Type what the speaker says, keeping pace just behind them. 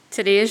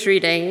Today's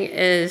reading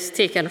is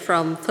taken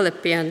from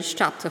Philippians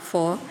chapter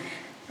 4,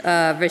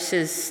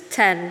 verses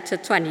 10 to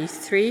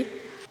 23.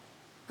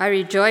 I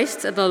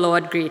rejoiced in the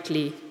Lord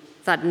greatly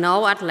that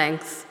now at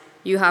length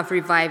you have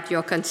revived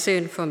your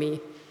concern for me.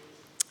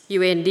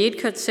 You were indeed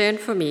concerned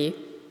for me,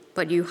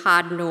 but you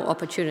had no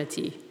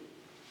opportunity.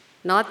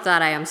 Not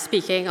that I am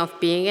speaking of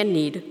being in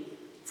need,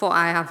 for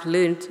I have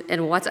learned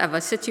in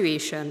whatever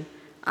situation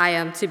I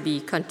am to be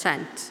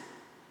content.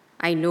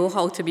 I know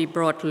how to be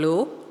brought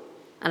low,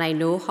 and I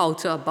know how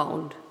to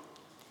abound.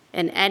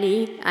 In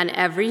any and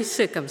every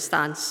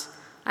circumstance,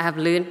 I have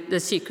learned the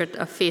secret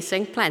of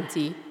facing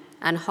plenty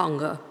and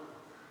hunger,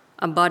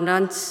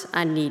 abundance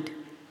and need.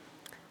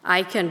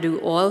 I can do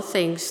all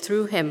things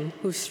through him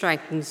who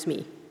strengthens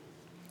me.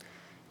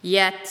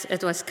 Yet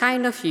it was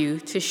kind of you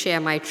to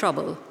share my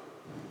trouble.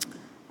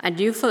 And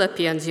you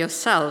Philippians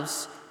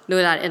yourselves know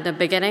that in the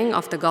beginning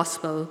of the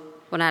gospel,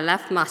 when I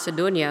left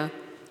Macedonia,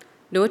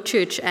 no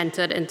church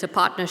entered into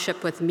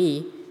partnership with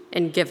me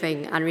in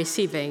giving and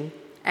receiving,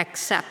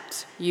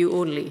 except you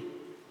only.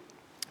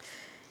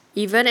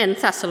 Even in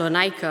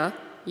Thessalonica,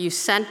 you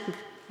sent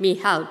me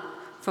help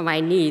for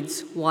my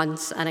needs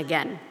once and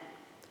again.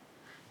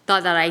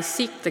 Not that I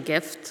seek the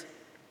gift,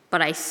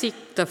 but I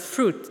seek the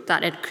fruit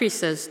that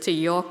increases to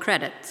your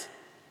credit.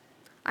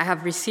 I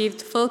have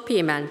received full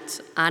payment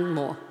and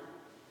more.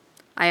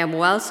 I am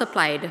well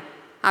supplied,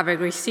 having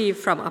received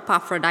from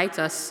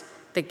Epaphroditus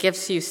the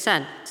gifts you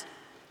sent,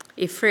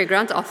 a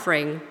fragrant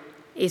offering,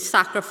 a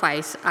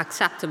sacrifice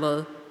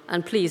acceptable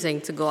and pleasing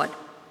to God.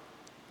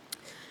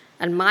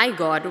 And my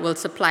God will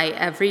supply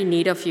every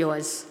need of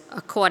yours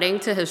according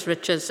to his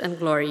riches and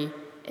glory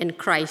in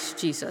Christ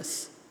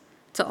Jesus.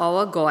 To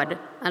our God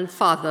and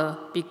Father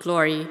be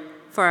glory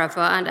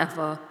forever and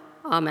ever.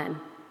 Amen.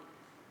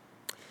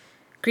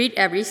 Greet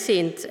every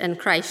saint in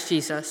Christ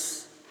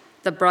Jesus.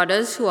 The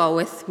brothers who are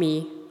with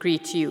me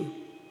greet you.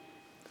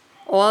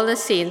 All the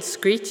saints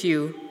greet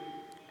you,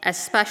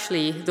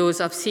 especially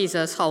those of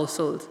Caesar's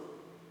household.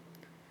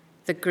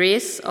 The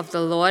grace of the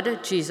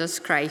Lord Jesus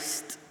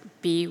Christ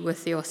be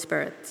with your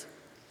spirit.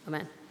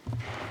 Amen.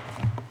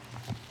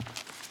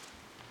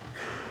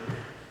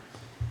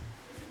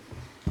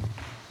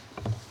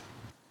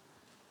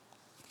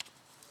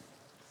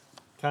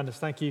 Candace,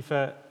 thank you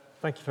for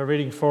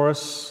reading for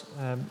us.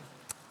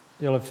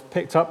 You'll have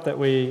picked up that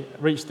we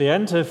reached the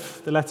end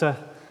of the letter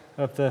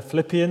of the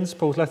Philippians,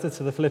 Paul's letter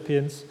to the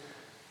Philippians,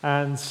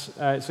 and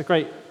it's a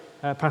great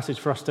passage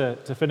for us to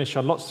finish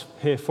on. Lots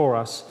here for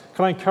us.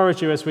 Can I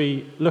encourage you as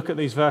we look at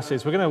these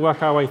verses? We're going to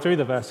work our way through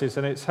the verses,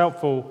 and it's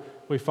helpful,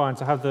 we find,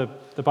 to have the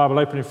Bible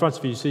open in front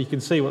of you so you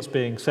can see what's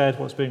being said,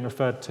 what's being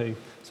referred to.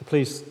 So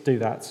please do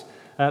that.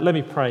 Let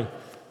me pray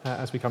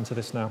as we come to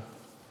this now.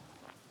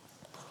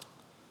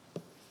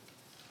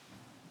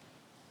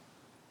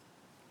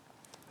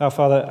 Our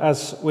Father,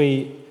 as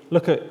we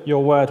look at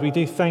your word, we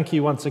do thank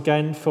you once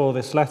again for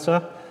this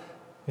letter.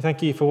 We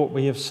thank you for what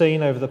we have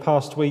seen over the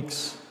past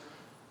weeks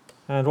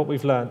and what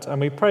we've learnt. And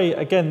we pray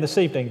again this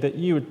evening that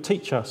you would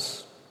teach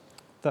us,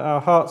 that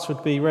our hearts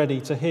would be ready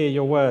to hear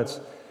your words,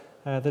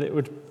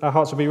 our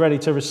hearts would be ready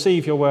to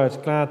receive your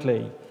word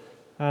gladly.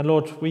 And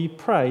Lord, we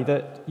pray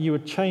that you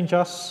would change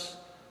us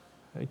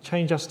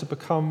to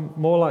become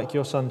more like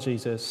your Son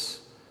Jesus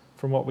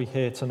from what we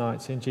hear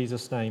tonight. In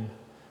Jesus' name,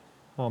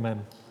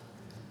 amen.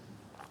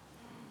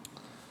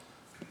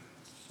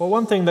 Well,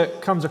 one thing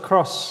that comes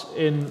across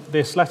in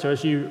this letter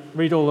as you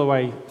read all the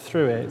way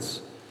through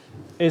it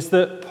is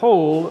that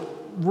Paul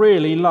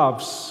really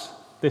loves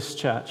this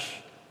church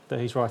that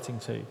he's writing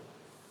to.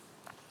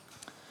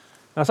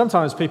 Now,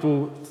 sometimes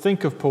people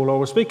think of Paul or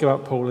will speak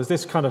about Paul as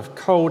this kind of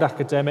cold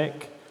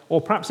academic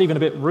or perhaps even a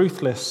bit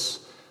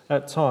ruthless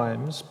at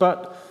times,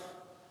 but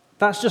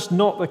that's just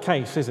not the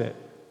case, is it?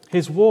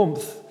 His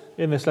warmth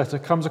in this letter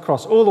comes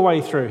across all the way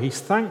through. He's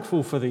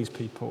thankful for these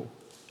people.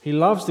 He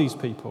loves these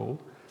people.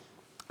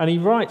 And he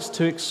writes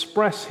to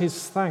express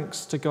his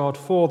thanks to God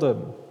for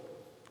them.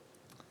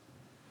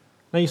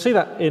 Now you see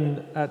that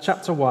in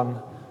chapter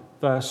 1,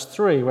 verse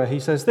 3, where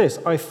he says this,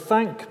 I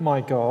thank my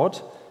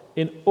God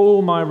in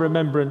all my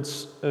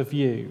remembrance of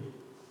you.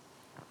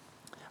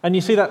 And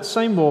you see that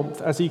same warmth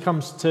as he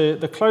comes to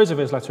the close of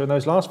his letter in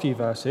those last few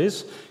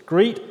verses.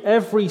 Greet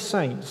every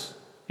saint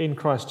in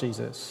Christ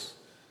Jesus.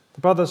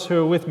 The brothers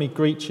who are with me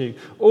greet you.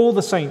 All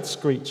the saints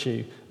greet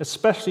you,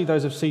 especially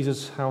those of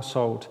Caesar's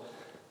household.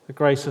 The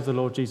grace of the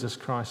Lord Jesus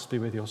Christ be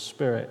with your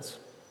spirit.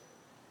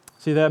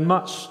 See, they're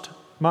much,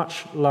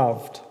 much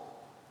loved.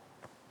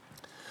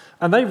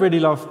 And they really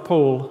love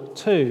Paul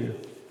too.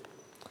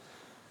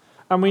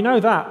 And we know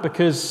that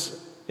because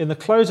in the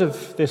close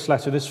of this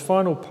letter, this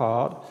final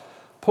part,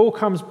 Paul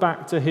comes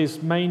back to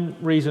his main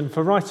reason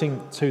for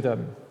writing to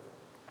them.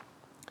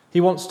 He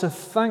wants to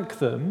thank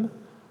them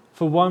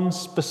for one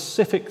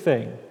specific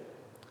thing.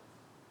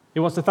 He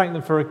wants to thank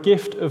them for a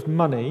gift of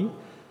money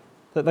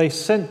that they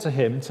sent to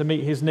him to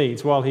meet his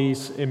needs while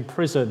he's in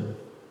prison.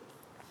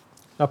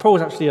 Now,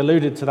 Paul's actually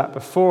alluded to that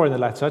before in the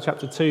letter,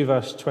 chapter 2,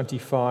 verse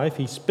 25.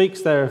 He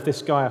speaks there of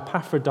this guy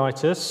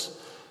Epaphroditus,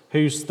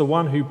 who's the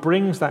one who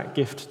brings that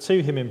gift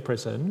to him in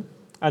prison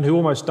and who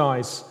almost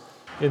dies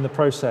in the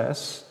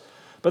process.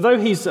 But though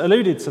he's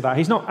alluded to that,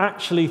 he's not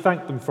actually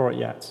thanked them for it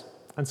yet.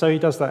 And so he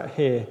does that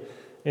here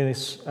in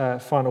this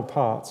final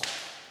part.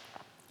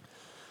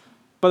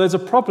 But there's a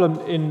problem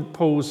in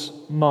Paul's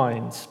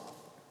mind.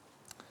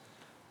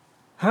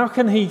 How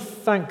can he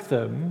thank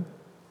them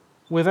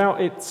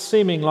without it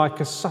seeming like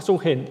a subtle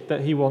hint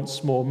that he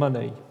wants more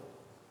money?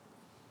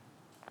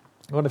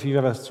 I wonder if you've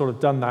ever sort of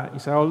done that. You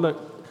say, oh,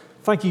 look,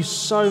 thank you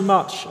so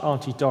much,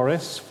 Auntie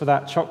Doris, for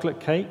that chocolate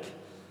cake.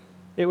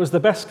 It was the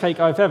best cake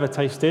I've ever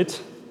tasted.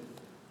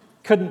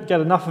 Couldn't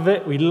get enough of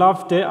it. We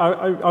loved it.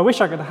 I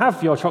wish I could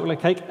have your chocolate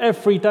cake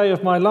every day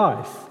of my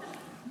life.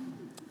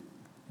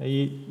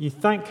 You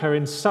thank her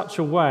in such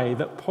a way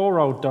that poor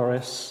old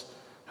Doris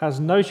has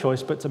no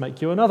choice but to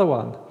make you another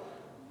one,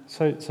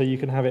 so you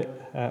can have it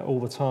all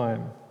the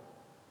time.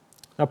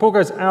 Now, Paul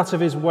goes out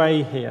of his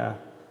way here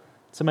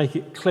to make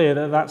it clear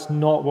that that's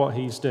not what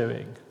he's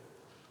doing.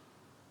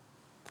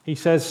 He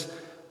says,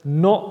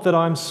 not that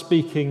I'm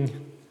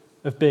speaking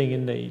of being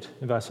in need,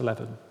 in verse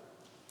 11.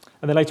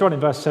 And then later on in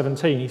verse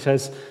 17, he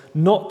says,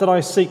 not that I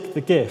seek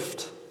the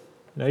gift.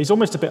 He's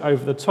almost a bit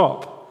over the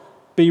top.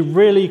 Be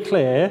really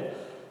clear,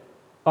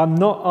 I'm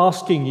not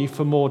asking you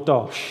for more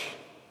dosh.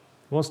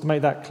 He wants to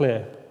make that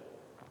clear.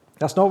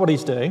 That's not what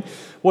he's doing.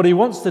 What he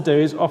wants to do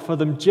is offer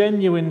them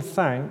genuine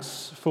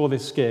thanks for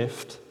this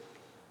gift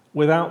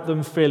without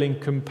them feeling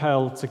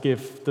compelled to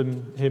give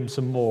him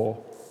some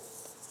more.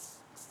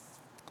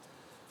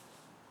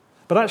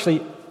 But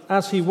actually,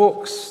 as he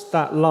walks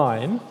that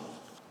line,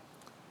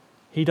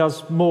 he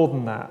does more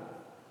than that.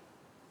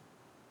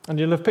 And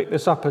you'll have picked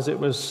this up as it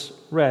was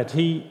read.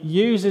 He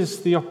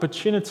uses the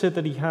opportunity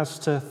that he has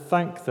to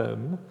thank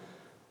them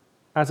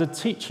as a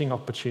teaching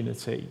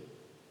opportunity.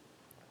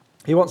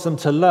 He wants them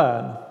to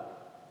learn.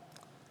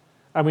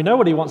 And we know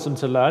what he wants them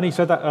to learn. He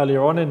said that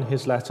earlier on in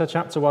his letter,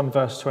 chapter 1,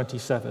 verse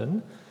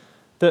 27,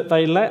 that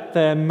they let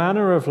their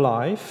manner of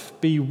life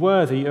be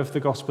worthy of the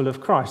gospel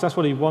of Christ. That's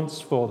what he wants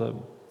for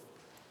them.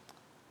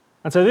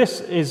 And so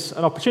this is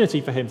an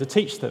opportunity for him to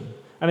teach them.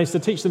 And it's to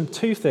teach them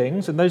two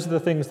things, and those are the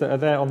things that are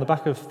there on the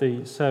back of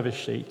the service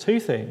sheet.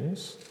 Two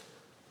things.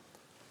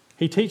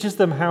 He teaches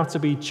them how to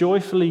be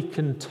joyfully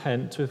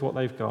content with what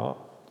they've got.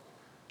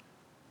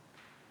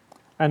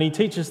 And he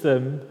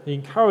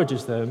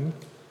encourages them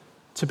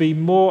to be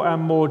more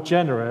and more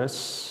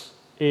generous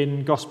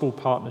in gospel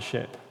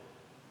partnership.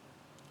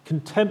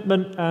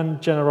 Contentment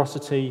and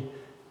generosity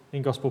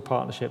in gospel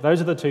partnership.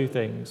 Those are the two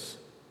things.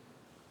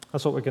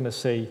 That's what we're going to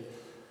see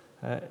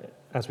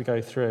as we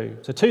go through.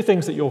 So 2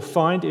 things that you'll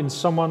find in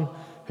someone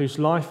whose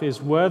life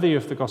is worthy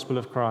of the gospel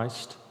of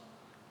Christ.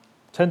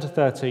 10 to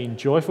 13,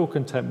 joyful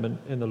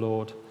contentment in the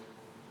Lord.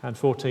 And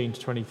 14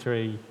 to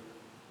 23,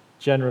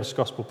 generous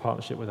gospel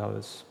partnership with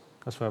others.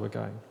 That's where we're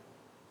going.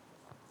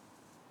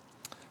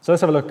 So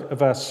let's have a look at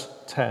verse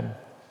 10.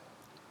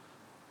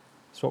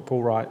 That's what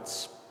Paul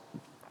writes.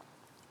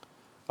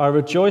 I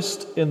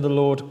rejoiced in the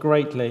Lord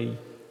greatly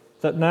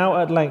that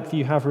now at length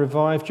you have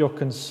revived your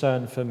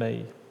concern for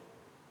me.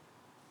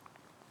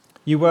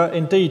 You were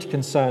indeed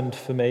concerned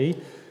for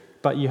me,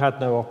 but you had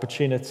no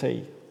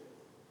opportunity.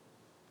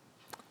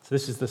 So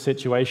this is the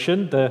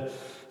situation. The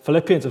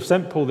Philippians have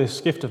sent Paul this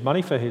gift of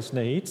money for his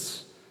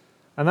needs,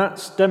 and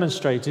that's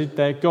demonstrated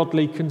their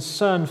godly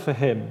concern for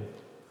him.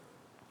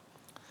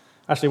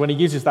 Actually, when he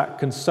uses that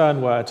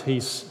concern word,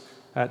 he's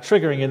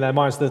triggering in their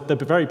minds the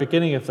very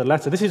beginning of the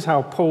letter. This is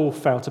how Paul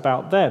felt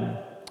about them.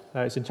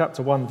 It's in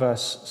chapter 1,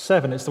 verse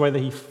 7. It's the way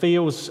that he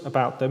feels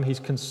about them. He's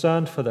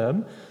concerned for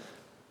them.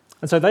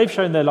 And so they've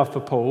shown their love for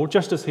Paul,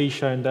 just as he's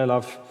shown their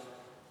love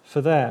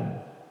for them.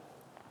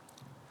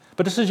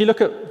 But just as you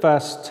look at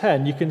verse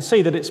 10, you can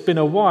see that it's been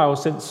a while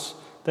since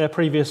their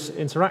previous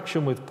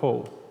interaction with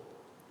Paul.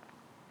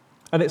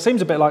 And it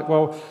seems a bit like,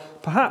 well,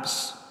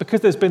 perhaps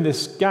because there's been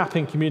this gap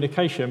in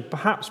communication,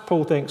 perhaps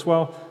Paul thinks,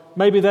 well,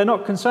 maybe they're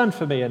not concerned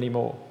for me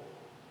anymore.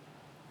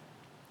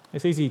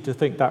 It's easy to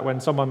think that when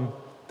someone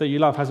that you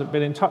love hasn't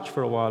been in touch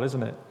for a while,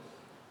 isn't it?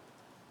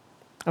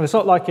 And it's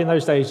not like in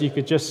those days you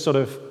could just sort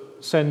of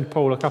send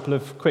Paul a couple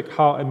of quick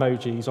heart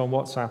emojis on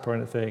WhatsApp or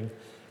anything.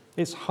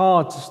 It's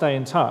hard to stay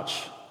in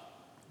touch.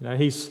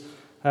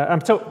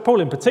 And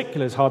Paul in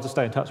particular is hard to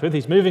stay in touch with.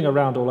 He's moving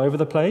around all over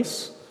the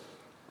place.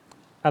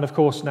 And of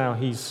course now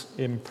he's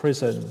in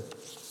prison.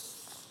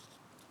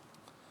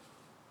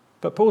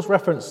 But Paul's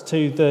reference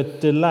to the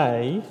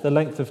delay, the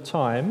length of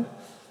time,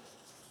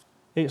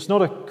 it's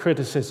not a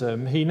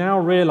criticism. He now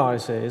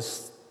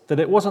realizes that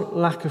it wasn't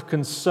lack of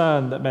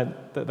concern that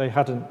meant that they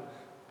hadn't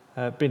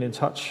been in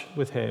touch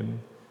with him.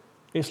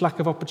 It's lack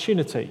of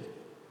opportunity.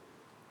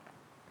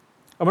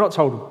 And we're not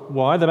told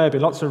why. There may have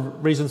been lots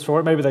of reasons for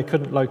it. Maybe they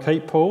couldn't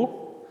locate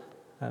Paul.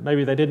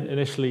 Maybe they didn't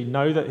initially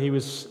know that he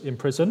was in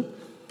prison.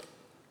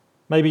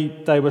 Maybe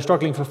they were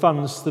struggling for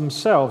funds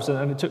themselves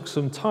and it took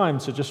some time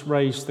to just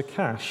raise the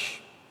cash.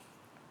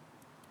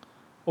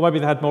 Or maybe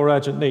they had more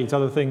urgent needs,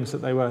 other things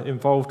that they were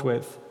involved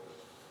with.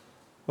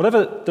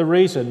 Whatever the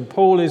reason,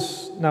 Paul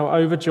is now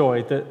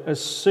overjoyed that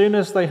as soon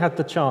as they had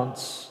the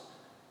chance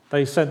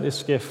they sent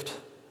this gift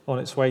on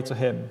its way to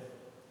him.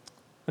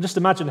 And just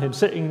imagine him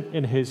sitting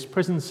in his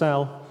prison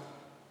cell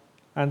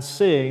and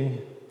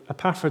seeing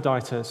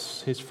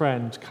Epaphroditus, his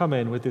friend, come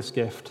in with this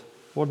gift.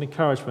 What an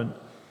encouragement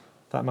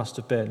that must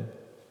have been.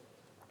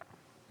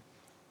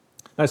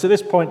 Now, it's at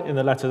this point in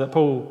the letter that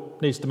Paul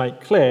needs to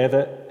make clear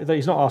that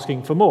he's not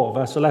asking for more.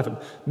 Verse 11,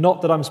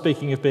 not that I'm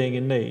speaking of being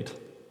in need.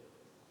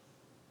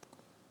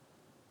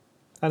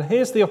 And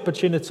here's the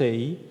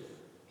opportunity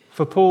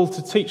for Paul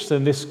to teach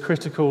them this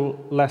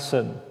critical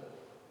lesson.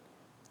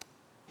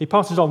 He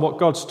passes on what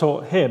God's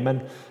taught him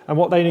and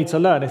what they need to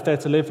learn if they're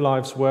to live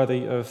lives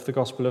worthy of the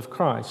gospel of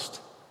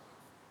Christ.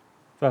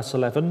 Verse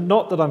 11,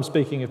 not that I'm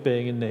speaking of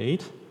being in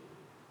need,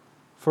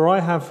 for I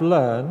have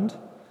learned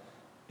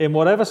in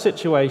whatever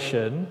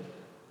situation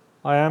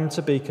I am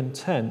to be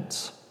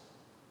content.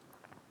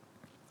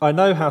 I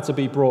know how to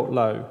be brought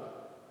low,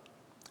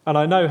 and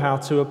I know how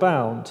to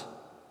abound.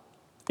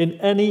 In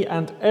any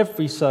and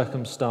every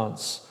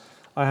circumstance,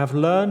 I have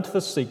learned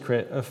the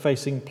secret of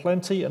facing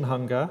plenty and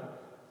hunger,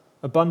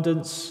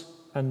 abundance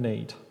and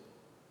need.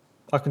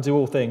 I can do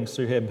all things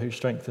through him who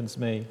strengthens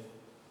me.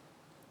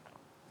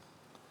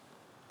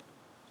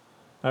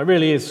 Now, it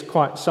really is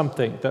quite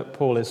something that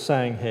Paul is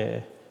saying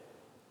here.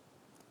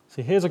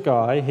 See, here's a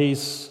guy,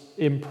 he's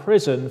in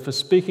prison for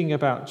speaking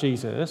about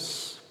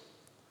Jesus,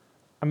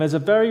 and there's a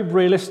very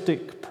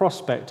realistic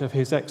prospect of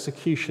his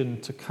execution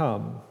to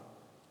come.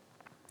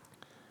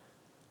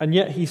 And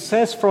yet he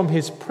says from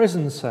his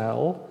prison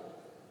cell,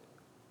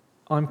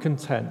 I'm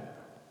content.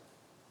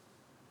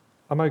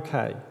 I'm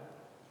okay.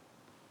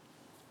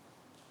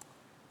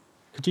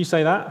 Could you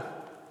say that?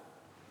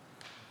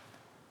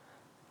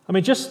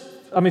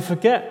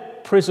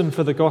 Forget prison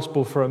for the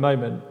gospel for a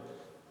moment.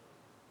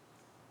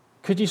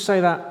 Could you say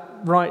that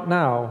right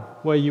now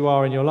where you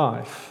are in your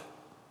life?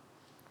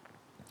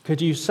 Could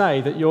you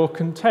say that you're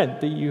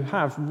content, that you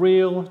have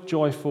real,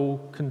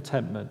 joyful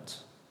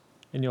contentment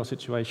in your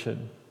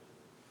situation?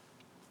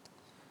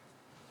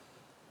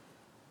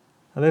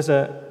 And there's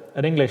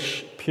an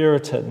English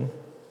Puritan.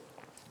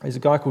 He's a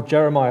guy called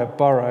Jeremiah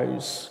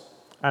Burroughs,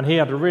 and he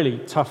had a really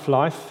tough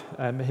life.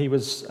 He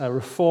was a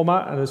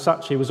reformer, and as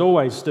such, he was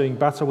always doing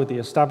battle with the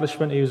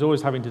establishment. He was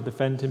always having to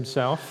defend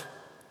himself.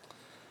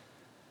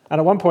 And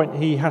at one point,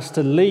 he has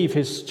to leave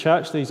his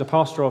church that he's a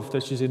pastor of,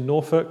 which is in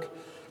Norfolk,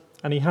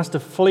 and he has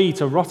to flee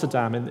to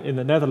Rotterdam in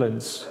the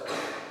Netherlands.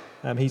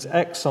 He's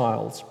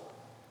exiled.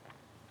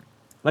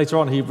 Later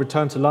on, he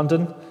returned to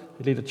London.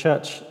 He'd lead a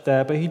church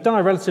there, but he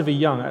died relatively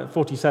young, at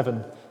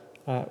 47,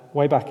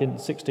 way back in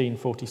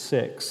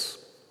 1646.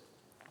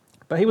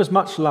 But he was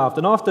much loved,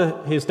 and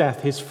after his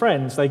death, his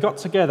friends, they got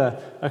together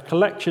a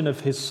collection of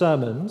his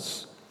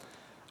sermons,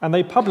 and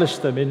they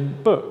published them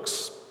in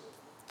books.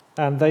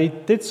 And they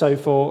did so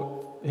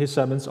for his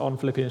sermons on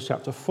Philippians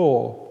chapter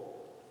 4.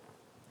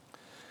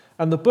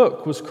 And the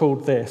book was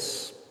called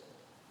this.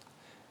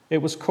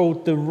 It was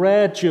called The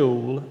Rare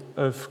Jewel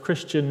of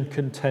Christian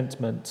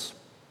Contentment.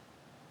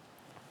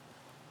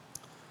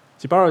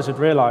 See, Burroughs had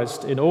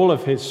realized in all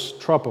of his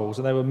troubles,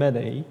 and there were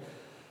many,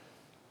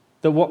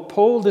 that what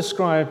Paul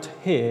described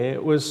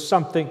here was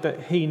something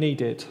that he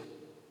needed.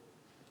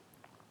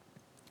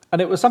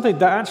 And it was something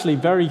that actually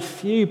very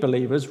few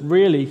believers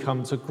really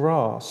come to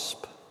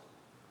grasp.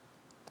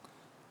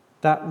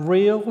 That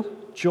real,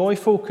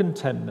 joyful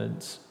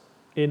contentment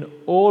in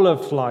all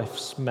of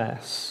life's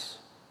mess,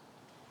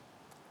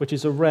 which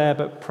is a rare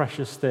but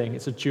precious thing.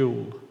 It's a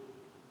jewel.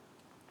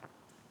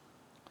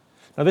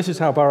 Now, this is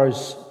how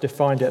Burroughs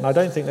defined it, and I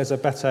don't think there's a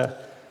better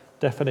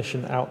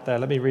definition out there.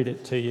 Let me read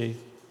it to you.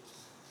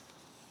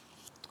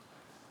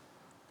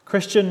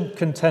 Christian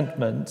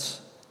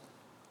contentment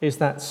is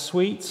that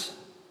sweet,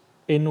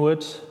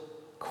 inward,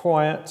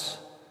 quiet,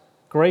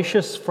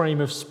 gracious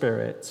frame of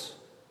spirit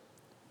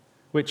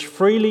which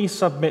freely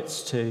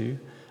submits to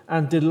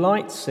and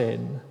delights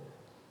in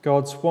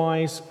God's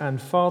wise and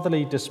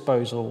fatherly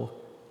disposal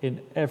in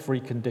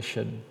every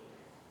condition.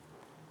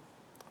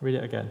 Read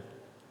it again.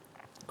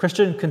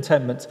 Christian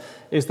contentment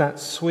is that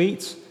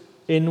sweet,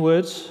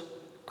 inward,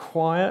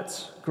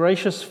 quiet,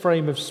 gracious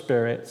frame of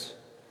spirit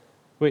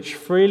which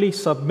freely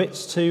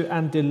submits to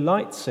and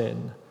delights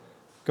in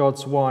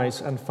God's wise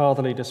and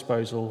fatherly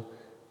disposal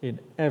in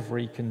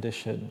every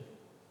condition.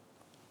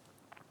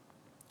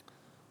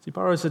 See,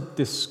 Burroughs had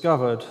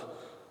discovered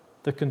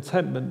the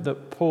contentment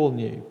that Paul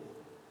knew.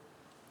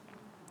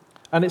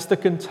 And it's the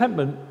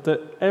contentment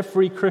that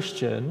every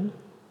Christian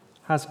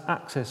has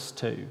access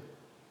to,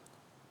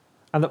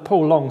 and that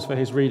Paul longs for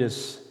his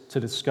readers to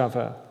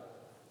discover.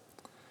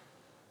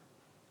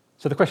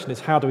 So the question is,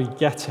 how do we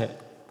get it?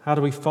 How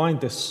do we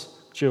find this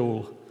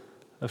jewel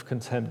of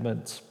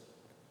contentment?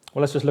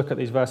 Well, let's just look at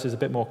these verses a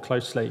bit more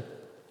closely.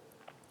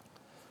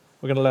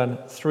 We're going to learn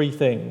three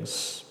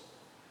things.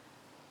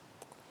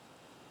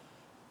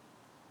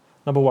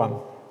 Number one,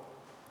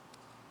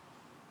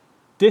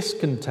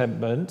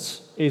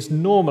 discontentment is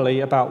normally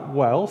about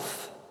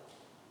wealth,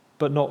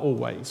 but not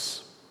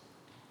always.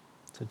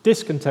 So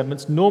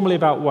discontentment's normally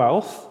about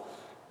wealth,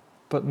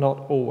 but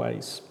not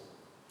always.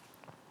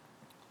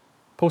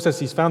 Paul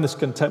says he's found this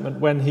contentment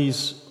when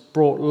he's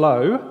brought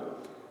low,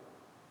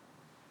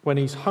 when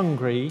he's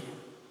hungry,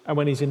 and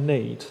when he's in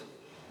need.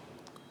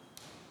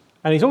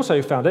 And he's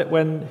also found it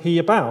when he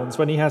abounds,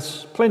 when he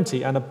has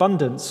plenty and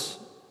abundance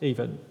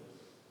even.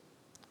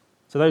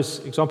 So those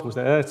examples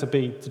there are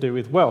to do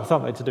with wealth,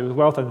 aren't they? To do with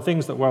wealth and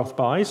things that wealth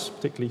buys,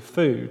 particularly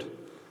food.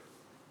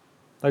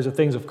 Those are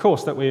things, of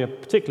course, that we are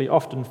particularly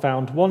often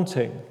found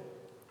wanting.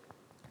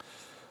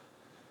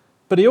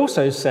 But he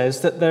also says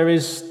that there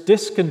is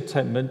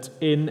discontentment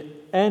in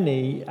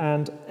any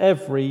and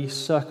every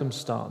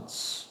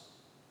circumstance,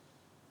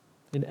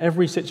 in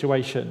every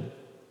situation.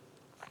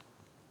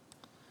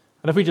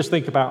 And if we just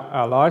think about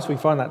our lives, we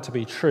find that to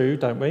be true,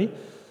 don't we?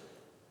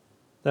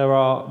 There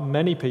are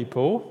many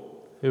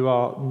people who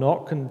are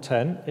not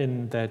content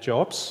in their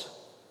jobs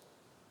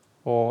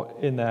or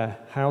in their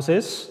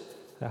houses,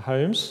 their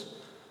homes,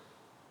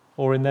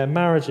 or in their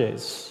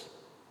marriages,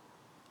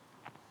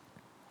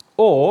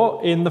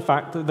 or in the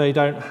fact that they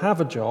don't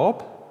have a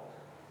job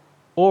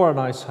or a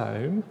nice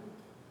home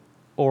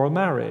or a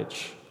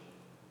marriage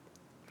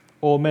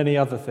or many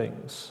other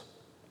things.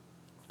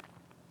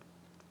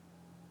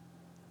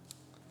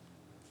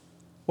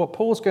 What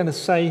Paul's going to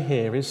say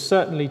here is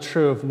certainly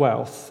true of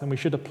wealth, and we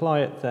should apply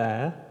it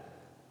there,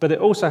 but it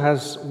also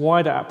has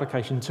wider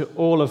application to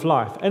all of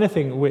life,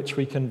 anything which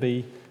we can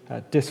be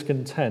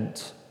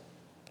discontent.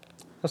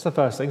 That's the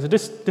first thing. So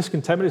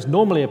discontentment is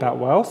normally about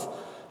wealth,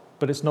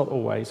 but it's not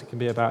always. It can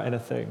be about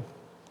anything.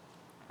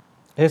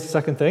 Here's the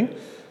second thing,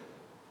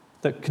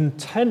 that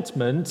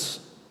contentment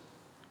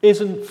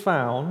isn't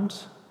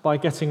found by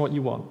getting what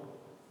you want.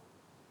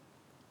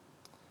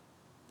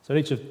 So in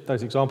each of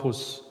those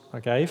examples I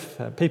gave,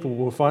 people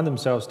will find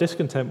themselves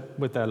discontent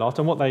with their lot,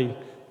 and what they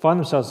find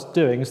themselves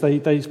doing is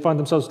they find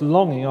themselves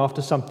longing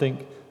after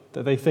something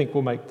that they think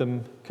will make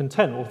them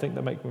content, or think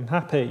that make them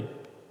happy.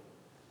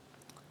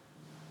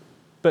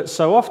 But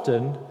so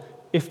often,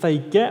 if they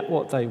get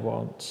what they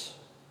want,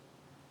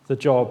 the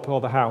job or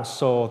the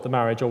house or the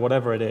marriage or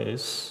whatever it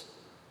is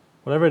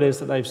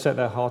that they've set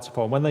their heart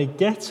upon, when they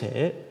get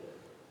it,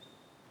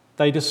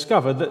 they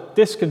discover that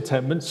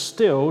discontentment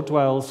still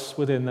dwells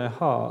within their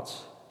heart.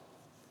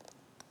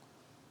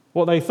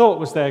 What they thought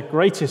was their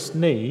greatest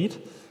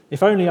need,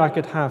 if only I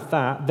could have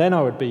that, then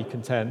I would be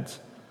content.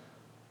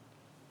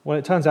 Well,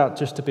 it turns out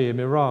just to be a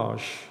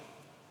mirage.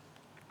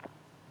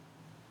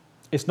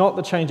 It's not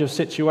the change of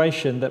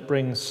situation that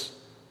brings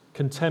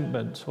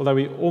contentment, although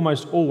we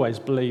almost always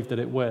believe that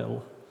it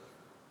will.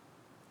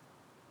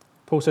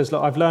 Paul says,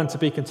 look, I've learned to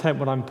be content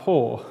when I'm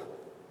poor.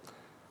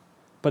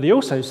 But he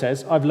also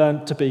says, I've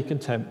learned to be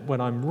content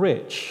when I'm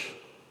rich.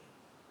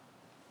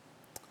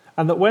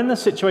 And that when the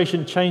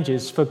situation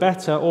changes for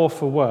better or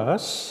for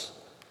worse,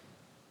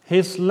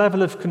 his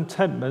level of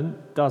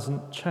contentment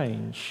doesn't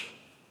change.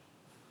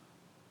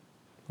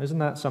 Isn't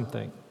that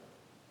something?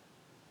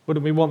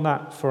 Wouldn't we want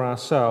that for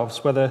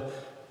ourselves, whether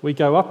we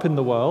go up in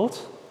the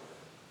world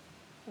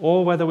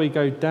or whether we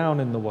go down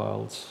in the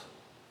world?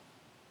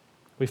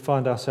 We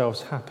find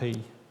ourselves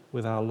happy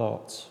with our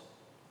lot.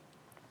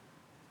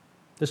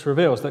 This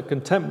reveals that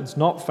contentment's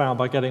not found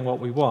by getting what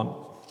we want.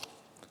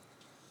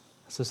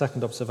 That's the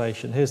second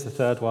observation. Here's the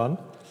third one.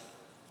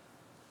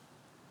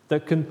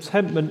 That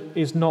contentment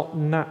is not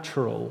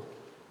natural,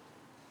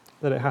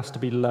 that it has to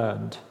be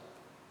learned.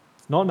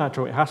 It's not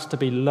natural, it has to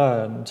be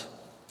learned.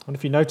 And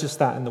if you notice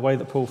that in the way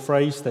that Paul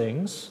phrased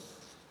things,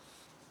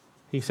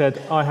 he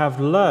said, I have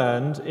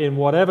learned in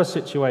whatever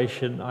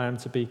situation I am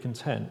to be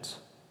content.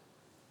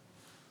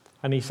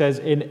 And he says,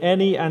 in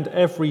any and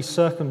every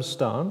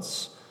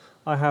circumstance,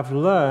 I have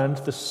learned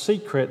the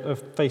secret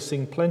of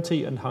facing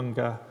plenty and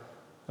hunger,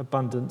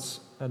 abundance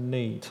and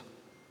need.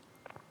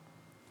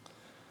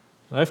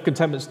 Now, if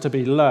contentment's to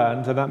be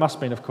learned, then that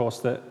must mean, of course,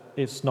 that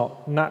it's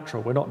not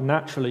natural. We're not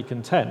naturally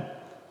content.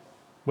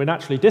 We're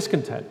naturally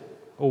discontent,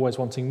 always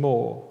wanting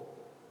more.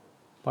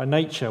 By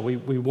nature, we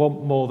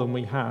want more than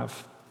we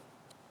have.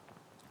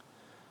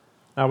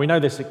 Now, we know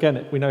this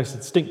again, we know this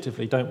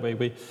instinctively, don't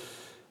we?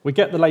 We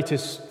get the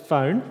latest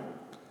phone,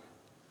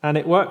 and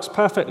it works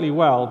perfectly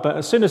well, but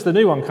as soon as the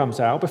new one comes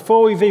out,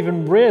 before we've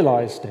even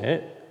realised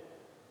it,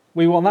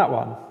 we want that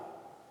one.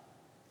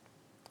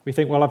 We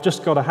think, well, I've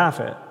just got to have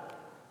it.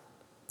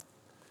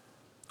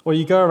 Or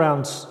you go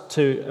around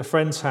to a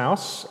friend's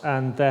house,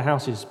 and their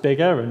house is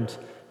bigger, and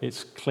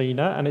it's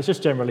cleaner, and it's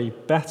just generally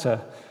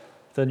better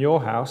than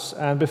your house,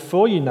 and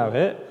before you know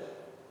it,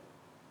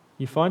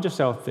 you find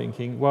yourself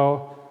thinking,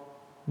 well,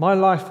 my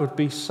life would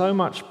be so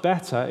much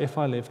better if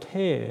I lived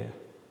here.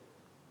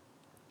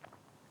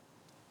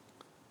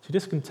 So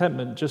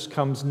discontentment just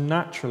comes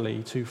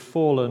naturally to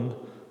fallen,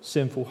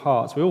 sinful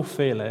hearts. We all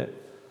feel it.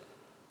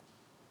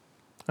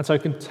 And so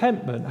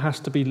contentment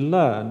has to be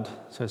learned,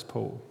 says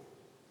Paul.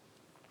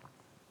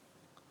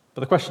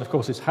 But the question, of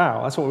course, is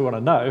how. That's what we want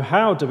to know.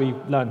 How do we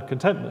learn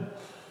contentment?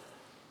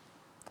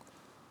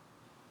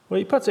 Well,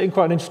 he puts it in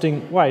quite an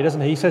interesting way, doesn't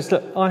he? He says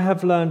that I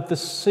have learned the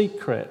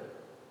secret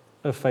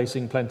of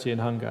facing plenty and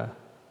hunger,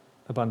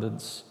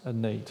 abundance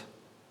and need.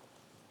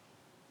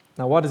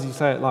 Now, why does he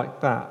say it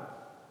like that?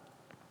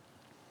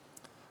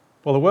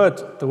 Well,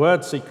 the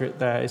word secret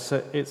there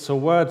it's a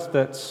word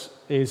that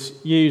is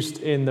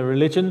used in the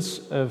religions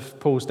of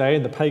Paul's day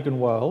in the pagan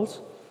world,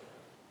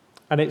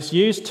 and it's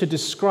used to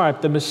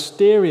describe the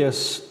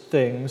mysterious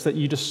things that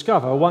you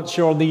discover once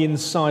you're on the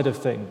inside of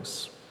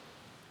things.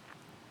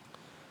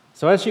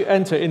 So as you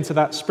enter into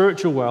that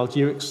spiritual world,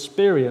 you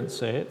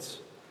experience it,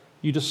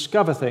 you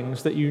discover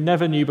things that you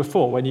never knew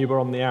before when you were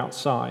on the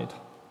outside.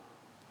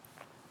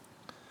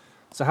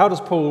 So how does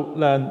Paul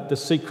learn the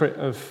secret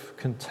of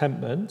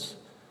contentment?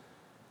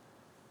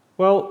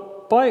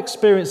 Well, by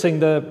experiencing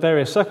the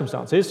various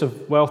circumstances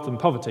of wealth and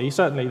poverty.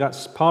 Certainly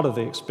that's part of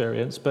the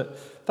experience,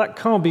 but that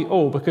can't be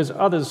all, because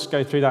others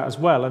go through that as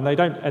well, and they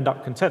don't end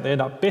up content, they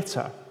end up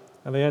bitter,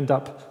 and they end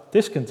up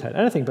discontent,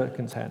 anything but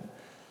content.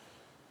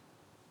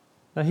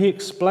 Now he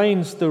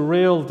explains the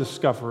real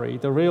discovery,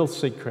 the real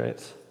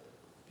secret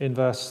in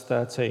verse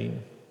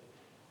 13.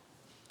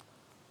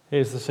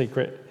 Here's the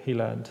secret he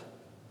learned.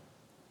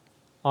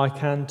 I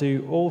can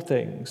do all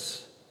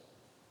things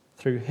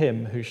through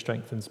him who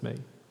strengthens me.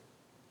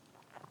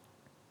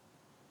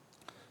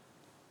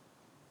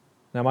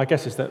 Now, my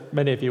guess is that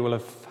many of you will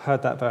have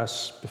heard that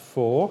verse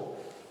before.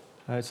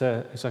 It's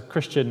a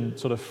Christian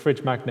sort of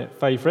fridge magnet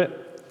favourite.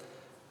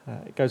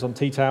 It goes on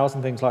tea towels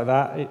and things like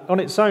that.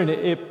 On its own,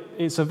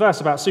 it's a verse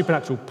about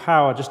supernatural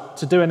power just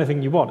to do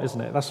anything you want,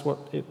 isn't it? That's what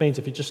it means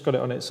if you just got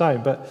it on its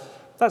own. But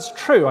that's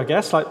true, I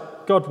guess. Like,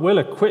 God will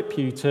equip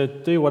you to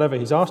do whatever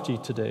he's asked you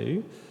to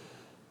do.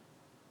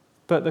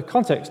 But the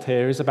context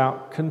here is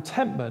about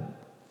contentment.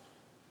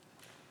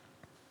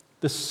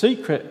 The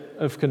secret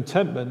of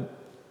contentment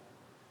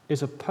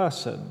is a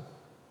person.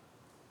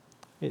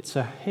 It's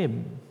a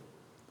him.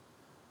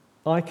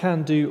 I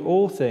can do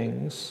all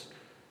things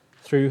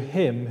through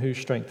him who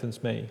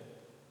strengthens me.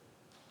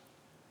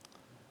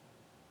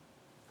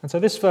 And so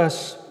this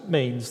verse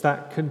means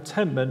that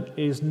contentment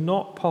is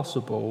not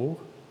possible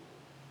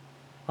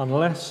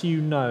unless you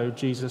know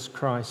Jesus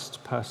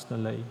Christ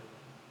personally.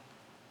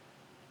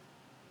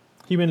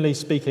 Humanly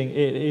speaking,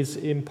 it is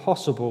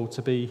impossible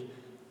to be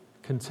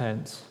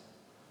content.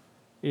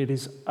 It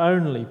is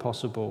only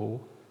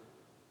possible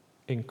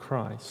in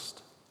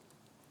Christ.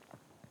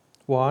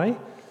 Why?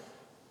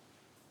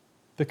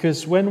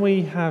 Because when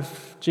we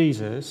have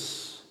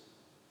Jesus,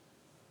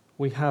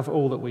 we have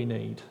all that we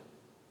need.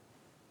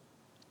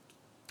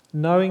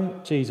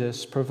 Knowing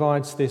Jesus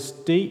provides this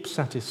deep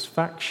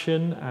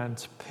satisfaction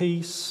and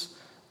peace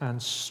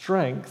and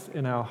strength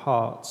in our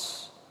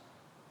hearts,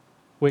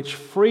 which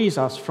frees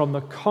us from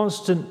the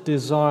constant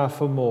desire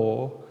for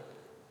more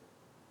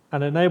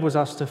and enables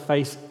us to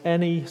face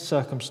any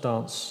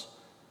circumstance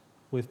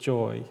with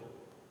joy.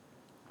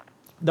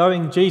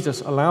 Knowing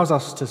Jesus allows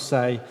us to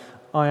say,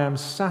 I am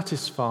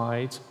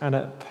satisfied and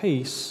at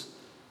peace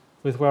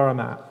with where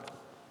I'm at,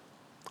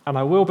 and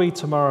I will be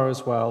tomorrow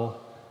as well,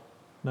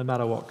 no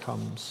matter what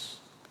comes.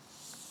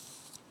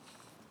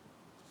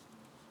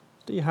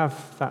 Do you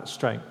have that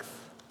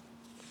strength?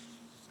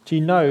 Do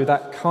you know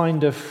that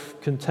kind of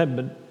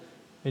contentment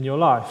in your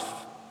life?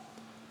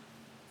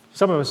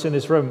 Some of us in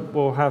this room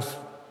will have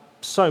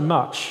so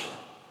much,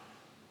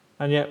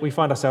 and yet we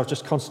find ourselves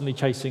just constantly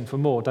chasing for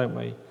more, don't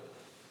we?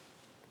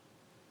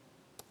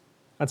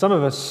 And some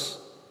of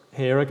us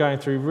here are going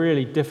through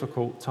really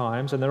difficult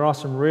times, and there are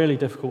some really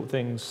difficult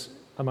things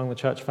among the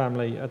church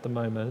family at the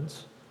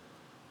moment.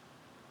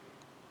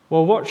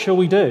 Well, what shall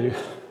we do?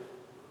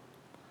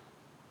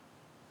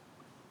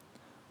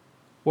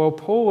 Well,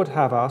 Paul would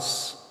have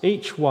us,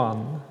 each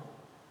one,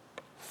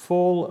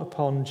 fall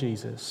upon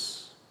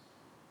Jesus.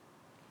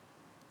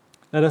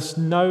 Let us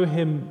know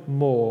him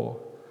more.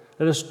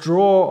 Let us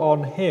draw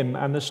on him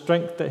and the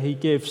strength that he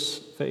gives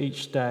for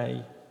each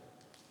day.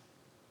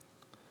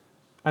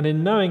 And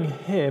in knowing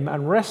him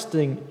and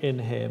resting in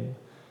him,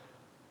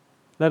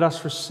 let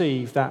us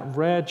receive that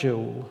rare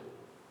jewel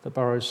that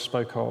Burroughs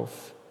spoke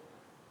of,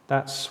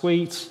 that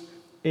sweet,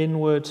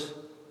 inward,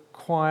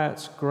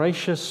 quiet,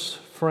 gracious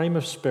frame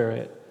of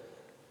spirit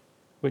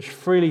which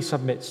freely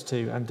submits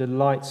to and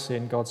delights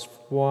in God's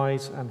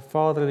wise and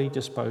fatherly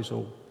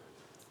disposal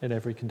in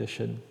every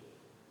condition.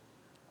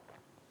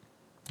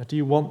 Now, do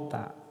you want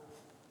that?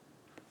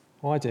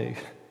 Well, I do.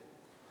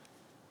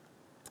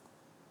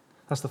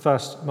 That's the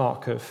first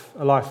mark of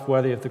a life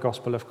worthy of the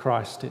gospel of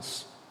Christ.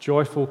 It's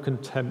joyful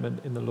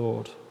contentment in the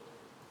Lord.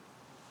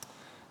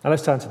 Now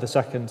let's turn to the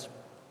second.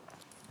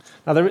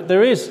 Now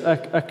there is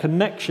a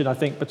connection, I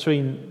think,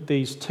 between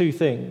these two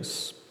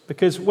things.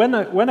 Because when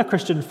a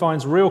Christian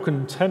finds real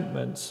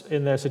contentment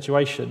in their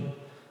situation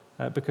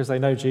because they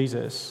know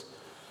Jesus,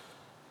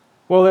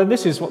 well, then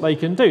this is what they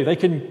can do. They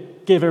can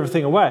give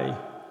everything away,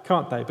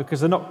 can't they? Because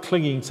they're not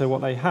clinging to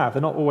what they have.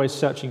 They're not always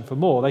searching for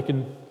more. They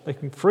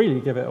can freely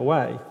give it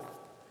away.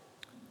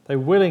 They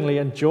willingly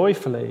and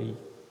joyfully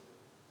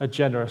are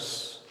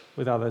generous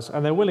with others,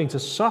 and they're willing to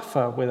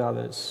suffer with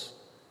others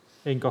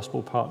in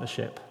gospel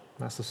partnership.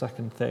 That's the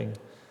second thing.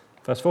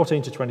 Verse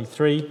 14 to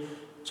 23,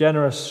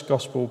 generous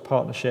gospel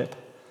partnership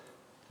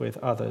with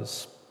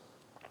others.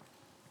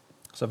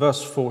 So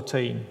verse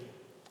 14,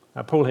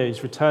 Paul here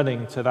is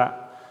returning to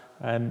that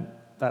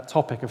that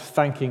topic of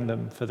thanking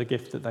them for the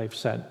gift that they've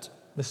sent.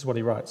 This is what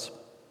he writes.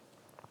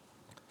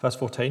 Verse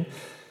 14,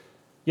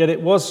 "Yet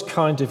it was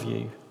kind of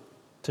you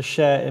to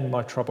share in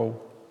my trouble."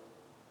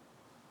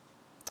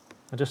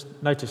 And just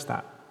notice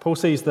that. Paul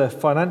sees the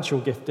financial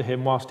gift to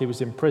him whilst he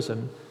was in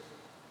prison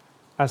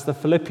as the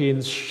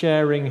Philippians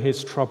sharing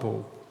his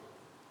trouble.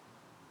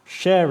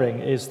 Sharing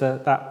is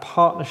that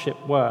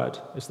partnership word.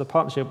 It's the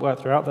partnership word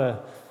throughout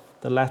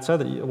the letter,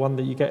 the one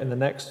that you get in the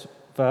next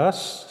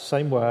verse,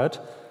 same word.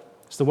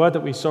 It's the word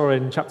that we saw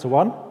in chapter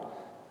 1,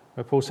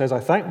 where Paul says, "I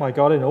thank my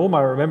God in all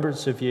my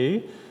remembrance of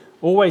you,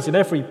 always in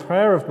every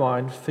prayer of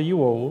mine for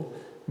you all,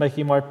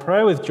 making my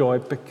prayer with joy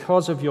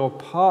because of your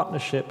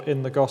partnership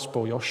in the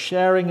gospel," your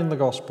sharing in the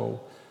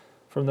gospel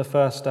from the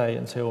first day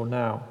until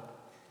now.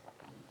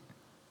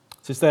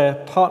 So it's their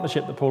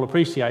partnership that Paul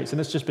appreciates, and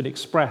it's just been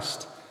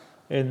expressed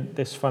in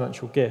this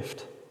financial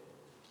gift.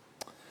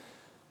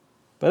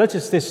 But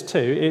notice this too,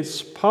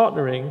 it's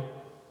partnering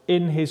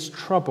in his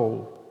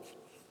trouble.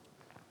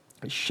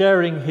 It's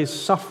sharing his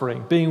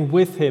suffering, being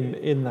with him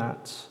in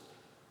that.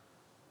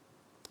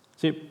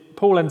 See,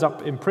 Paul ends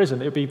up in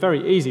prison. It would be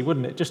very easy,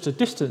 wouldn't it, just to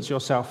distance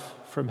yourself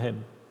from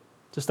him,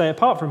 to stay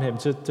apart from him,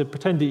 to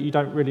pretend that you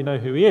don't really know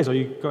who he is or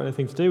you've got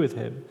anything to do with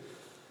him.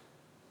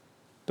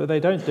 But they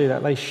don't do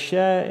that. They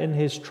share in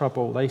his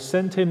trouble. They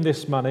send him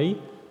this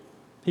money.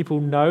 People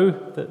know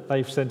that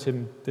they've sent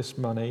him this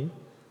money.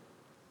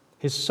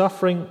 His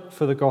suffering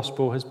for the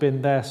gospel has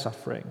been their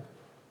suffering.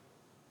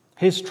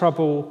 His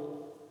trouble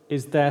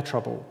is their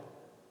trouble.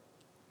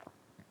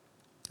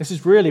 This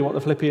is really what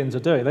the Philippians are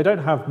doing. They don't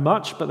have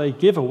much, but they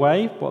give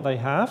away what they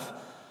have.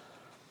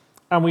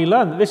 And we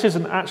learn that this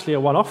isn't actually a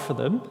one-off for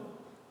them.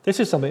 This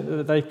is something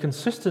that they've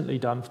consistently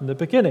done from the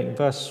beginning.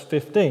 Verse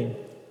 15.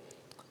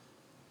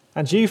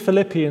 "And you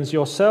Philippians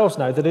yourselves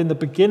know that in the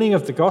beginning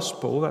of the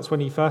gospel," that's when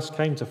he first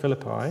came to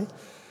Philippi,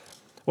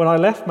 "when I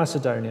left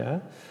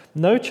Macedonia,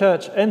 no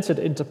church entered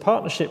into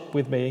partnership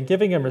with me in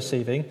giving and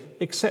receiving,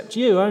 except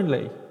you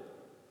only.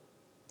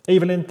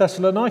 Even in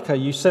Thessalonica,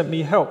 you sent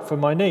me help for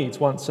my needs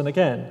once and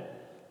again.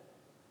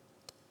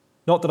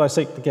 Not that I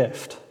seek the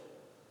gift,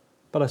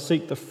 but I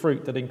seek the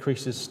fruit that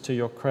increases to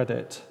your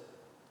credit.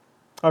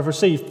 I've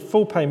received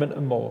full payment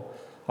and more.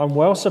 I'm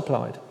well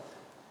supplied,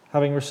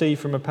 having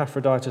received from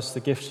Epaphroditus the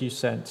gifts you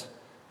sent,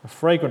 a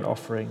fragrant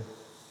offering,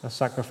 a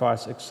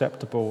sacrifice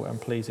acceptable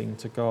and pleasing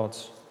to God."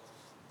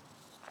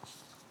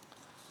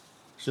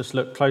 Let's just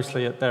look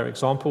closely at their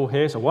example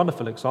here. It's a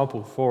wonderful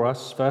example for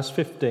us. Verse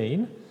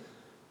 15,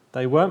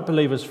 they weren't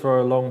believers for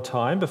a long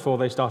time before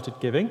they started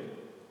giving.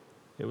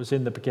 It was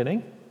in the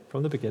beginning,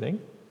 from the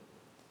beginning.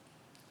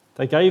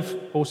 They gave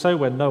also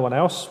when no one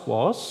else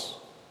was.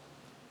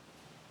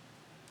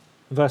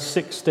 Verse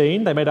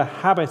 16, they made a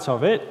habit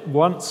of it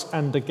once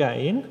and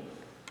again.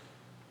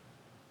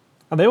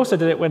 And they also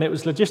did it when it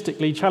was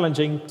logistically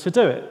challenging to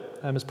do it.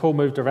 As Paul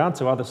moved around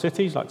to other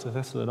cities, like to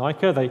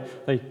Thessalonica,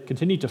 they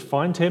continued to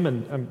find him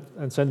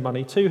and send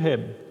money to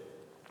him.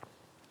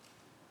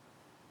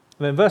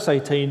 And then verse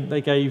 18,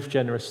 they gave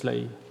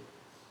generously.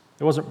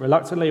 It wasn't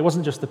reluctantly, it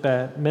wasn't just the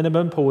bare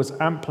minimum. Paul was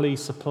amply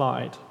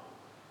supplied.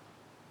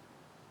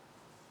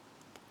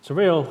 It's a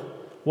real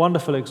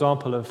wonderful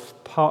example of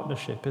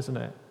partnership, isn't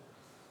it?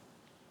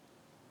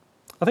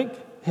 I think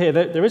here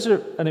there is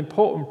an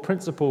important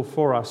principle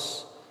for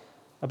us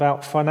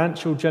about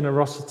financial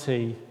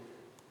generosity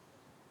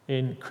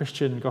in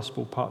Christian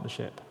gospel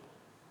partnership.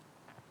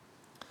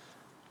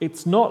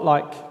 It's not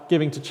like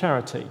giving to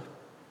charity.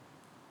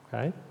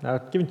 Okay? Now,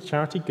 giving to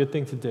charity, good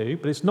thing to do,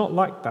 but it's not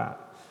like that.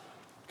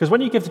 Because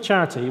when you give to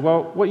charity,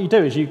 well, what you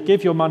do is you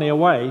give your money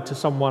away to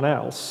someone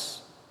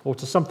else or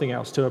to something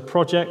else, to a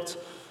project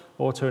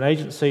or to an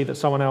agency that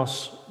someone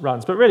else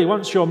runs. But really,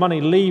 once your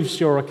money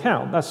leaves your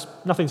account, that's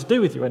nothing to do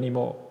with you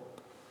anymore.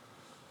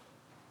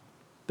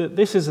 But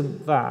this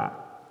isn't that.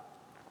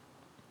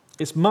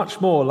 It's much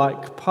more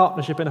like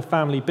partnership in a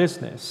family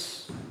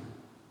business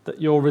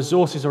that your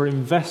resources are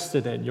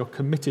invested in, you're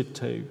committed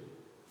to.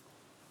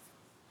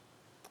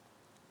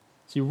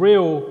 See,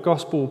 real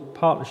gospel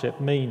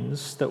partnership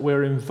means that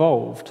we're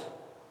involved.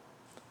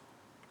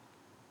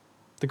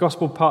 The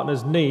gospel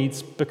partner's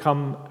needs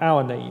become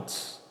our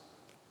needs.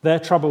 Their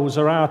troubles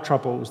are our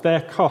troubles.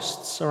 Their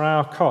costs are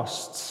our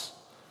costs.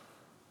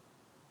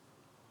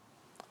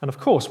 And of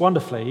course,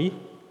 wonderfully,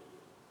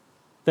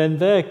 then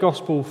their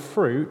gospel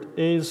fruit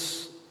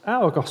is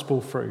our gospel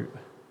fruit.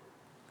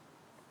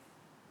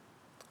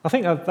 I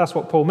think that's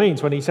what Paul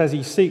means when he says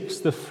he seeks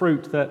the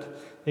fruit that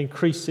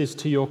increases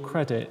to your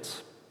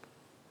credit.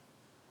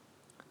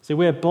 See,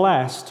 we're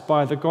blessed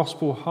by the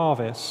gospel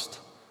harvest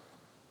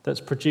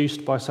that's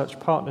produced by such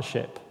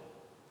partnership.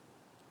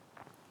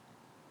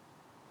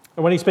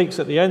 And when he speaks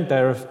at the end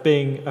there of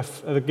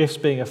the gifts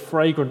being a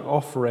fragrant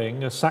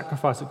offering, a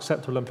sacrifice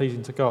acceptable and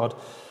pleasing to God,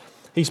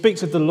 he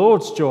speaks of the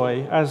Lord's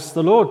joy as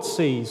the Lord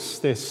sees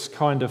this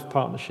kind of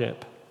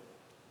partnership.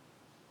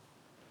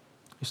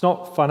 It's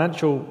not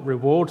financial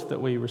reward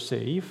that we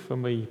receive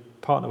when we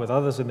partner with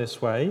others in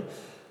this way,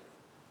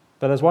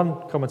 but as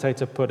one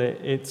commentator put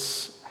it,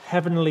 it's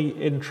heavenly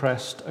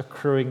interest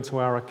accruing to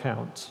our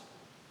account.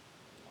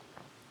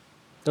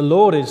 The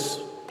Lord is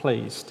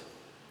pleased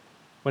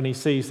when he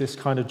sees this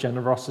kind of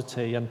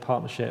generosity and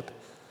partnership,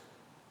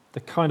 the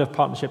kind of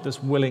partnership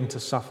that's willing to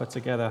suffer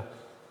together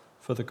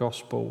for the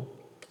gospel.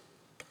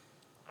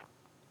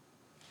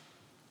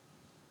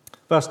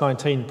 Verse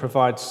 19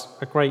 provides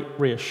a great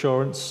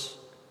reassurance.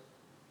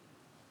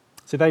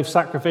 See, they've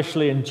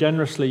sacrificially and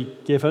generously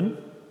given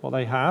what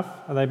they have,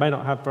 and they may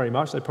not have very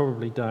much, they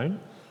probably don't.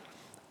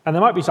 And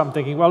there might be some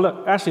thinking, well,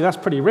 look, actually that's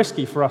pretty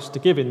risky for us to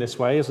give in this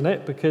way, isn't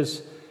it?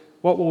 Because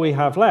what will we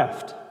have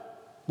left?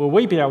 Will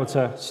we be able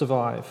to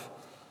survive?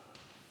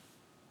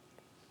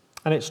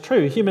 And it's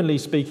true, humanly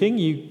speaking,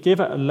 you give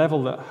at a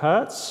level that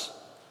hurts,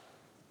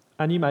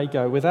 and you may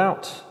go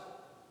without.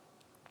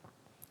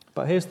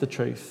 But here's the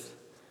truth.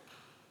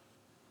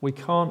 We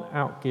can't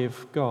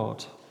outgive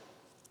God.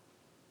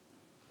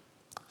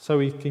 So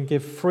we can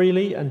give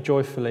freely and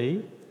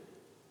joyfully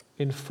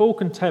in full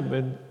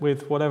contentment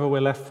with whatever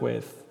we're left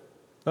with.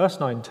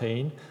 Verse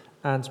 19,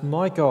 and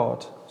my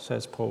God,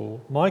 says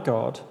Paul, my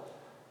God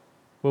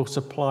will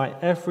supply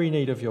every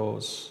need of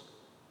yours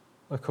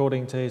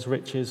according to his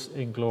riches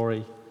in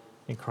glory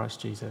in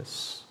Christ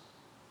Jesus.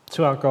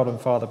 To our God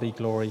and Father be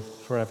glory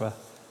forever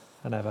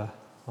and ever.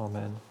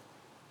 Amen.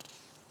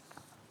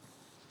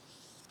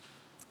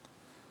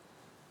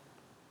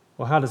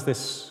 Well, how does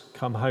this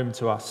come home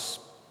to us?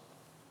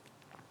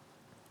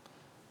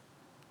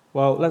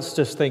 Well, let's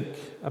just think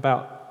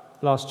about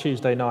last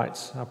Tuesday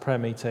night, our prayer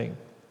meeting.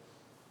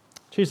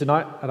 Tuesday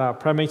night at our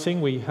prayer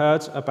meeting, we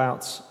heard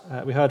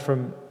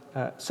from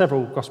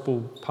several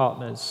gospel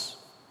partners.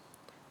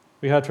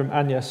 We heard from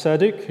Anya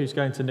Serduk, who's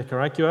going to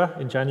Nicaragua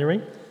in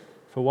January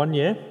for 1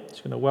 year.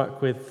 She's going to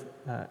work with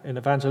an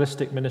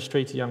evangelistic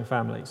ministry to young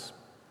families.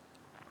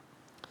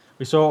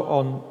 We saw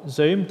on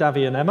Zoom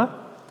Davi and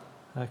Emma,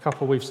 a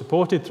couple we've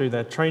supported through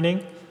their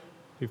training.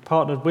 We've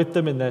partnered with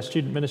them in their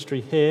student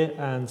ministry here,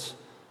 and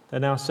they're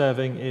now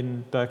serving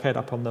in Birkhead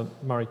up on the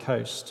Murray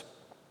Coast.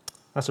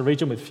 That's a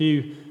region with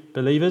few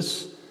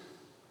believers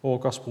or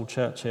gospel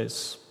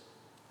churches.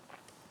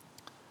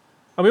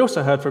 And we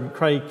also heard from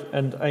Craig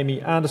and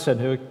Amy Anderson,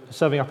 who are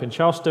serving up in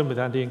Charleston with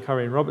Andy and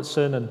Corinne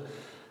Robertson, and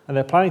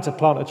they're planning to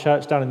plant a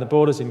church down in the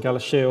borders in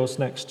Galashiels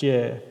next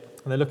year,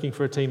 and they're looking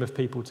for a team of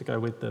people to go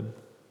with them.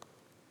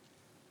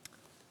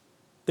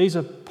 These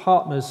are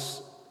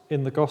partners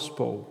in the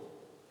gospel.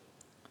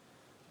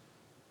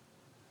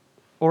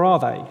 Or are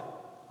they?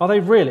 Are they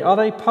really? Are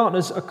they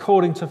partners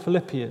according to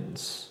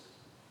Philippians?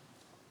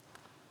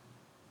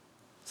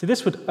 See,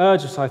 this would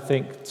urge us, I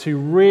think, to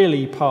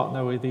really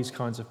partner with these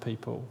kinds of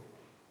people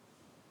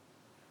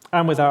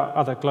and with our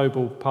other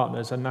global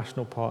partners and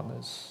national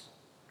partners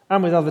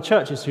and with other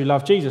churches who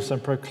love Jesus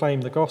and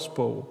proclaim the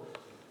gospel.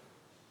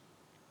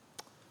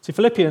 See,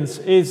 Philippians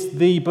is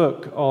the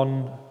book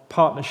on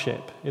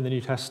partnership in the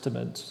New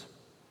Testament.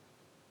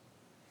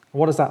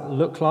 What does that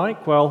look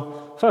like?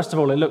 Well, first of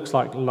all, it looks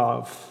like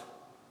love.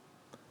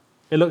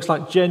 It looks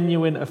like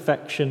genuine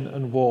affection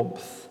and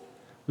warmth,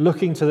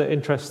 looking to the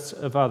interests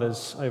of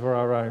others over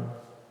our own.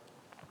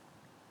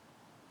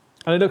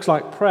 And it looks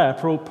like prayer.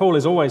 Paul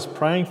is always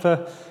praying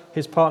for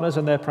his partners,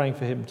 and they're praying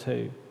for him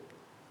too.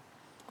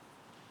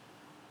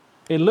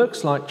 It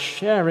looks like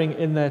sharing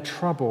in their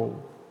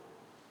trouble,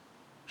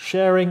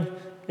 sharing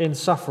in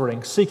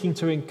suffering, seeking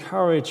to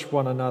encourage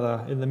one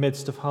another in the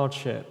midst of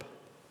hardship.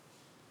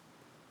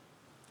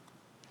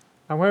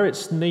 And where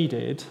it's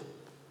needed,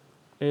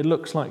 it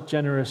looks like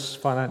generous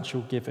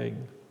financial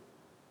giving.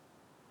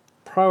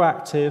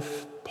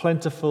 Proactive,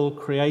 plentiful,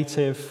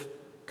 creative,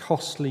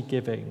 costly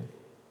giving.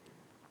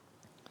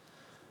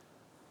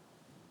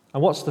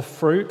 And what's the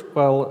fruit?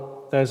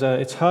 Well, there's an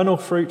eternal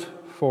fruit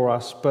for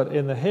us, but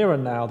in the here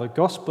and now, the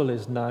gospel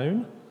is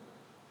known,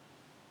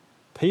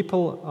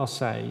 people are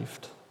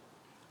saved,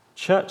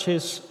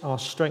 churches are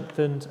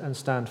strengthened and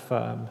stand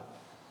firm,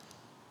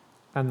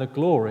 and the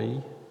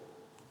glory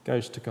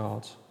goes to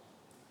God.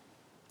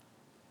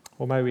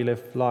 Or may we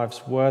live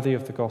lives worthy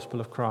of the gospel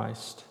of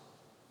Christ.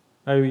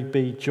 May we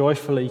be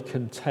joyfully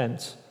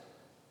content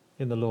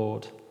in the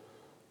Lord.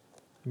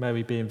 May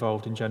we be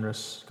involved in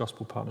generous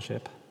gospel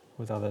partnership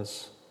with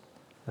others.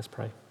 Let's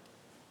pray.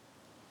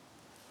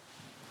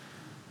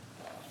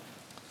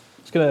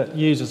 I'm just going to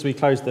use, as we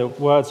close, the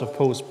words of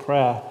Paul's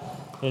prayer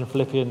in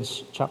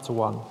Philippians chapter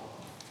 1. We'll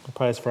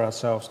pray for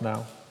ourselves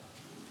now.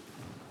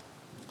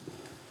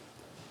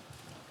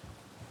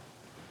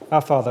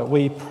 Our Father,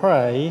 we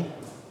pray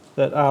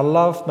that our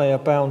love may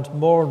abound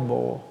more and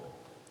more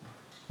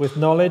with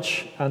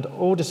knowledge and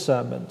all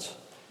discernment,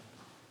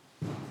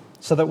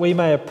 so that we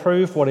may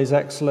approve what is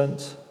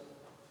excellent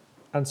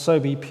and so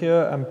be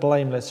pure and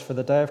blameless for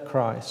the day of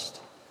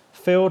Christ,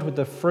 filled with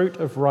the fruit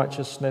of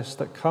righteousness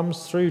that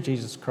comes through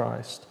Jesus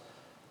Christ,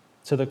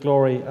 to the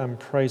glory and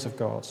praise of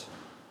God.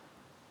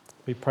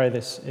 We pray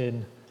this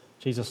in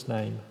Jesus'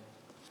 name.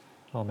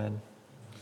 Amen.